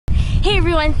Hey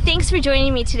everyone, thanks for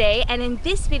joining me today, and in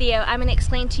this video I'm going to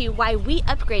explain to you why we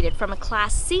upgraded from a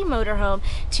Class C motorhome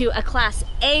to a Class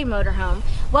A motorhome,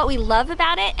 what we love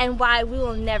about it, and why we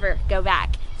will never go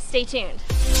back. Stay tuned.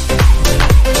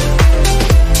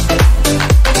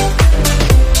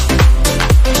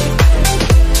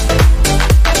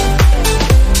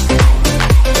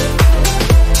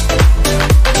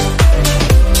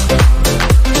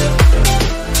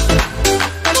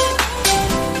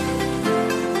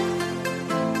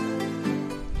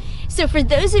 So for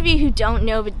those of you who don't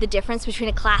know the difference between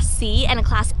a Class C and a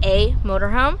Class A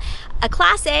motorhome, a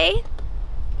Class A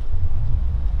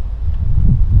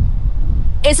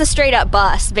is a straight up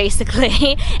bus,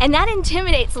 basically, and that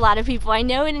intimidates a lot of people. I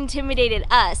know it intimidated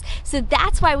us, so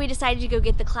that's why we decided to go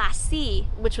get the Class C,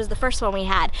 which was the first one we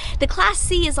had. The Class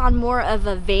C is on more of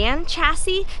a van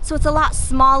chassis, so it's a lot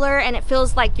smaller and it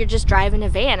feels like you're just driving a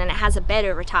van and it has a bed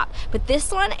over top. But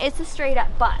this one, it's a straight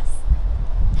up bus.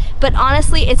 But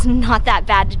honestly, it's not that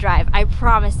bad to drive, I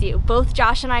promise you. Both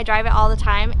Josh and I drive it all the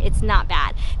time. It's not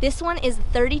bad. This one is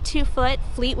 32-foot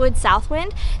Fleetwood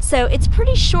Southwind, so it's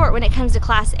pretty short when it comes to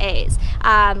Class A's,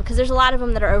 because there's a lot of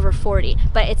them that are over 40,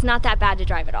 but it's not that bad to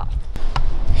drive at all.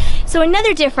 So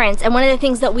another difference, and one of the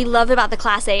things that we love about the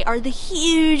Class A, are the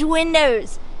huge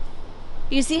windows.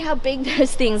 You see how big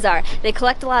those things are. They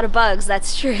collect a lot of bugs,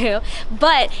 that's true,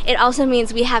 but it also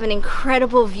means we have an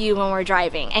incredible view when we're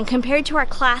driving. And compared to our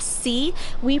Class C,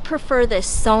 we prefer this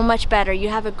so much better. You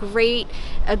have a great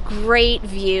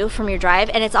view from your drive,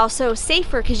 and it's also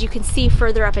safer because you can see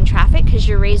further up in traffic because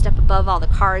you're raised up above all the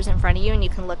cars in front of you and you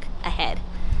can look ahead.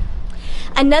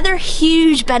 Another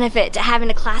huge benefit to having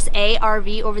a Class A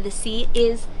RV over the C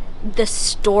is the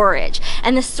storage,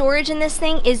 and the storage in this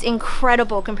thing is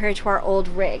incredible compared to our old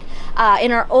rig.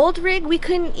 In our old rig we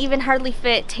couldn't even hardly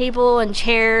fit table and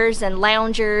chairs and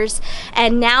loungers,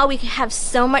 and now we have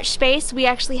so much space. We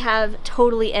actually have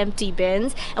totally empty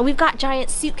bins, and we've got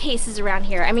giant suitcases around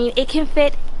here. I mean, it can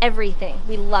fit everything.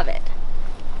 We love it.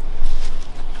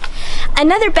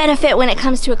 Another benefit when it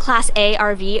comes to a Class A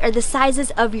RV are the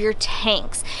sizes of your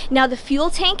tanks. Now the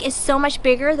fuel tank is so much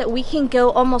bigger that we can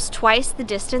go almost twice the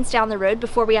distance down the road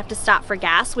before we have to stop for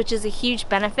gas, which is a huge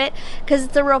benefit because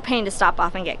it's a real pain to stop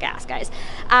off and get gas, guys.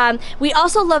 We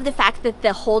also love the fact that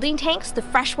the holding tanks, the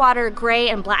freshwater gray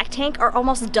and black tank, are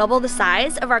almost double the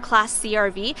size of our Class C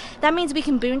RV. That means we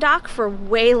can boondock for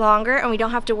way longer and we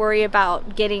don't have to worry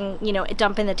about getting,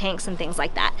 dumping the tanks and things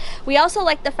like that. We also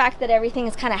like the fact that everything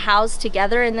is kind of housed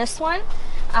together in this one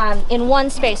in one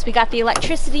space. We got the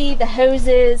electricity, the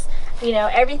hoses,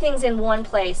 everything's in one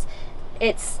place.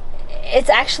 It's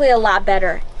actually a lot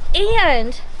better.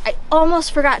 And I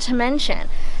almost forgot to mention,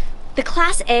 the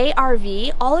Class A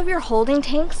RV, all of your holding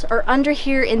tanks are under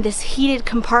here in this heated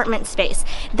compartment space.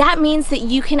 That means that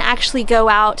you can actually go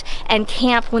out and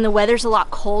camp when the weather's a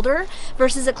lot colder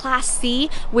versus a Class C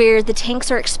where the tanks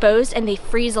are exposed and they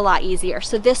freeze a lot easier.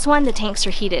 So this one, the tanks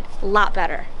are heated a lot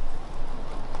better.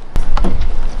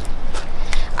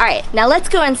 Alright, now let's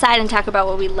go inside and talk about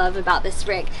what we love about this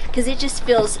rig, because it just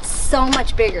feels so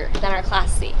much bigger than our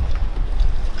Class C.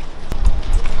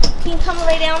 Can you come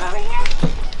lay down over here?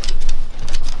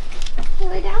 Can you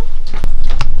lay down?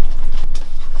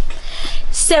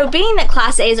 So being that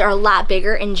Class A's are a lot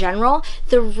bigger in general,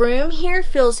 the room here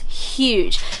feels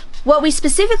huge. What we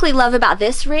specifically love about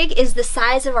this rig is the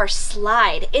size of our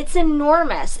slide. It's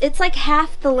enormous. It's like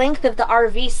half the length of the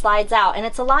RV slides out, and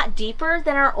it's a lot deeper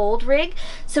than our old rig,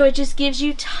 so it just gives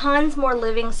you tons more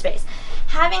living space.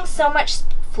 Having so much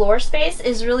floor space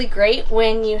is really great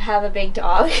when you have a big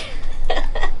dog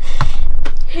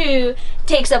who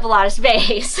takes up a lot of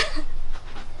space.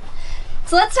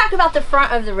 So let's talk about the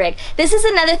front of the rig. This is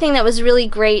another thing that was really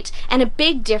great and a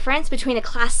big difference between a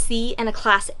Class C and a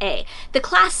Class A. The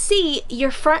Class C,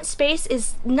 your front space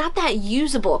is not that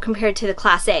usable compared to the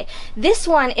Class A. This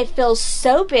one, it feels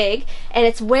so big and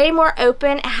it's way more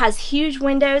open, it has huge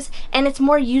windows, and it's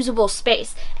more usable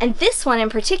space. And this one in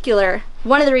particular,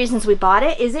 one of the reasons we bought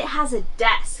it is it has a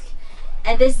desk.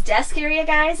 And this desk area,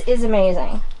 guys, is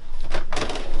amazing.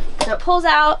 So it pulls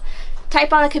out,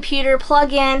 type on the computer,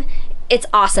 plug in. It's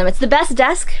awesome. It's the best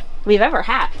desk we've ever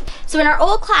had. So in our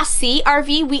old Class C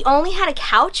RV, we only had a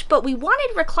couch, but we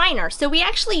wanted recliner. So we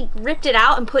actually ripped it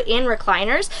out and put in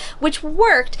recliners, which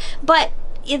worked, but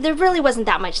there really wasn't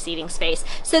that much seating space.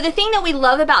 So the thing that we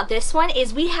love about this one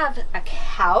is we have a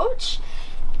couch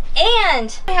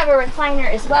and we have a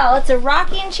recliner as well. It's a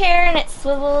rocking chair and it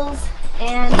swivels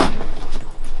and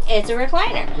it's a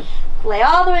recliner. Lay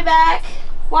all the way back,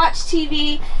 watch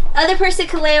TV. Other person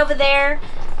can lay over there.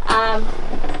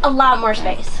 A lot more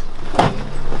space.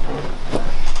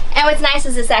 And what's nice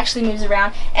is this actually moves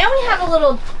around. And we have a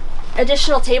little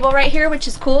additional table right here, which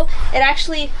is cool. It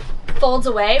actually folds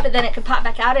away, but then it can pop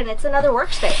back out and it's another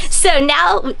workspace. So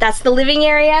now that's the living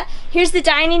area. Here's the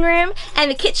dining room and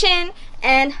the kitchen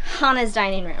and Hannah's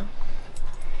dining room.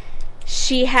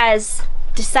 She has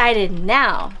decided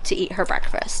now to eat her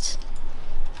breakfast.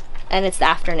 And it's the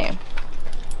afternoon.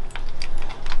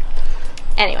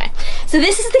 Anyway, so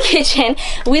this is the kitchen.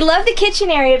 We love the kitchen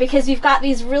area because we've got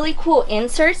these really cool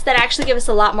inserts that actually give us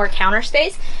a lot more counter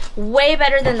space. Way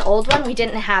better than the old one. We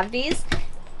didn't have these.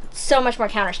 So much more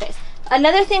counter space.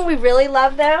 Another thing we really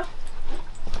love though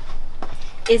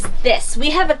is this. We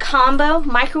have a combo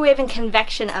microwave and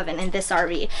convection oven in this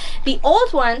RV. The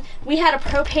old one, we had a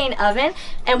propane oven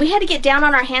and we had to get down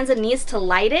on our hands and knees to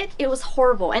light it. It was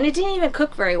horrible and it didn't even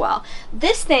cook very well.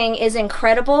 This thing is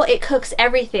incredible. It cooks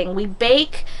everything. We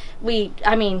bake,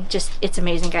 I mean, just, it's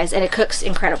amazing, guys, and it cooks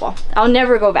incredible. I'll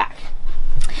never go back.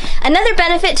 Another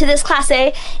benefit to this Class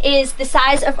A is the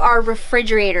size of our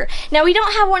refrigerator. Now, we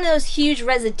don't have one of those huge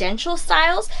residential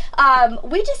styles.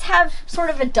 We just have sort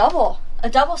of a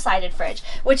double-sided fridge,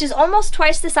 which is almost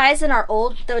twice the size that our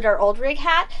old rig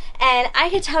had. And I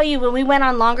could tell you, when we went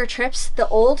on longer trips, the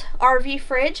old RV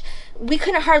fridge, we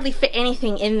couldn't hardly fit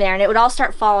anything in there and it would all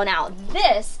start falling out.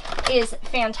 This is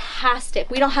fantastic.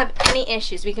 We don't have any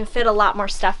issues. We can fit a lot more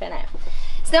stuff in it.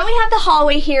 So then we have the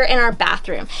hallway here and our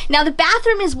bathroom. Now the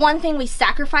bathroom is one thing we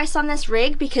sacrificed on this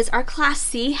rig because our Class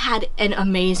C had an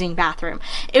amazing bathroom.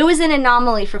 It was an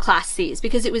anomaly for Class C's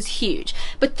because it was huge.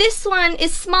 But this one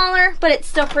is smaller, but it's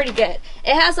still pretty good.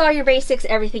 It has all your basics,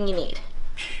 everything you need.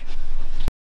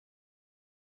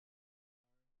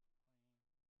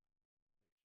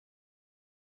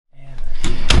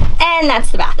 And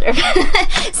that's the bathroom.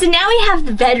 So now we have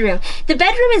the bedroom. The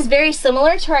bedroom is very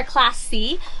similar to our Class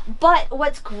C, but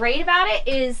what's great about it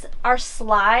is our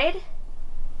slide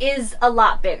is a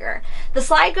lot bigger. The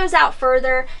slide goes out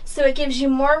further, so it gives you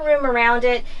more room around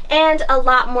it and a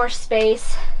lot more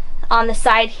space on the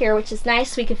side here, which is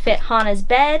nice. We can fit Hannah's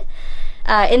bed.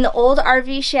 In the old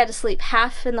RV, she had to sleep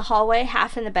half in the hallway,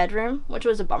 half in the bedroom, which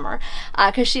was a bummer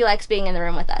because she likes being in the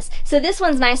room with us. So this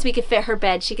one's nice. We could fit her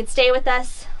bed. She could stay with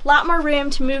us. A lot more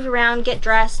room to move around, get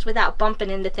dressed without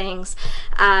bumping into things.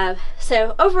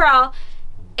 So overall,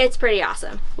 it's pretty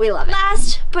awesome. We love it.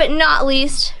 Last but not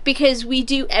least, because we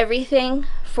do everything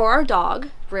for our dog,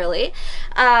 really.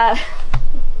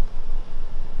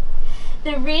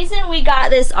 The reason we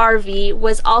got this RV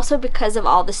was also because of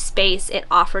all the space it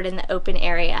offered in the open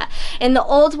area. In the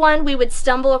old one, we would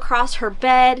stumble across her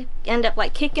bed, end up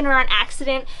like kicking her on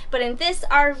accident, but in this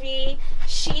RV,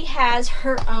 she has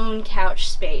her own couch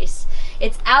space.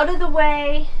 It's out of the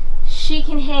way, she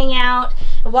can hang out,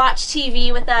 watch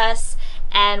TV with us,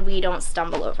 and we don't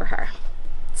stumble over her.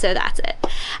 So that's it.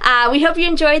 We hope you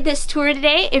enjoyed this tour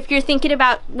today. If you're thinking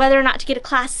about whether or not to get a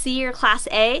Class C or Class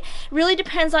A, it really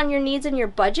depends on your needs and your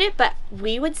budget, but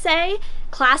we would say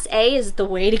Class A is the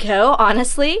way to go,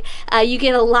 honestly. You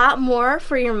get a lot more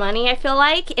for your money, I feel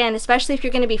like, and especially if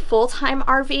you're going to be full-time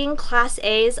RVing, Class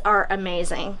A's are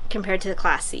amazing compared to the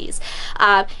Class C's.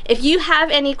 If you have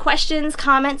any questions,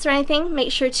 comments, or anything,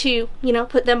 make sure to,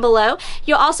 put them below.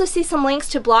 You'll also see some links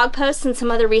to blog posts and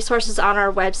some other resources on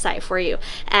our website for you.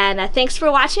 And thanks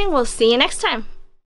for watching. We'll see you next time.